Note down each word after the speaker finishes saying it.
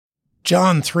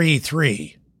John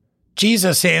 3:3.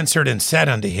 Jesus answered and said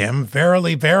unto him,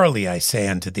 Verily, verily, I say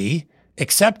unto thee,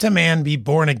 except a man be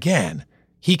born again,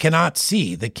 he cannot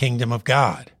see the kingdom of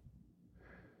God.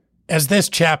 As this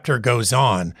chapter goes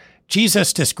on,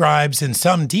 Jesus describes in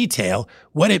some detail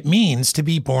what it means to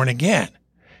be born again.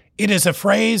 It is a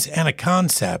phrase and a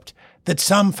concept that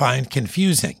some find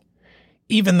confusing.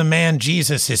 Even the man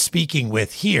Jesus is speaking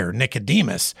with here,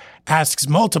 Nicodemus, asks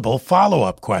multiple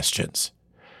follow-up questions.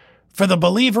 For the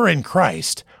believer in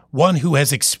Christ, one who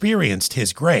has experienced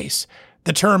his grace,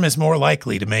 the term is more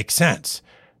likely to make sense.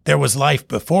 There was life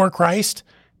before Christ,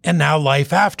 and now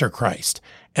life after Christ.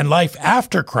 And life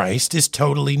after Christ is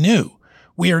totally new.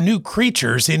 We are new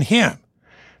creatures in Him.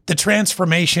 The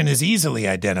transformation is easily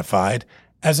identified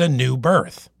as a new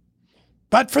birth.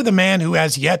 But for the man who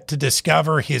has yet to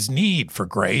discover his need for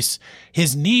grace,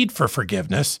 his need for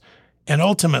forgiveness, and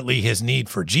ultimately his need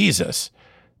for Jesus,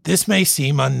 this may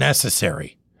seem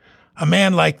unnecessary. A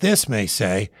man like this may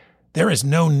say, there is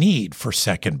no need for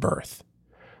second birth.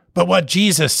 But what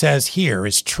Jesus says here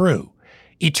is true.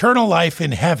 Eternal life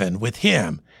in heaven with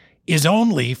Him is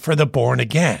only for the born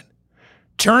again.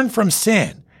 Turn from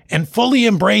sin and fully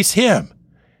embrace Him.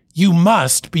 You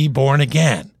must be born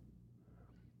again.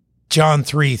 John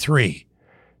 3:3.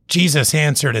 Jesus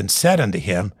answered and said unto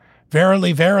him,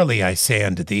 Verily, verily, I say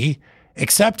unto thee,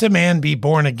 except a man be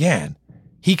born again,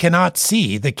 he cannot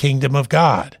see the kingdom of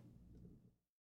God.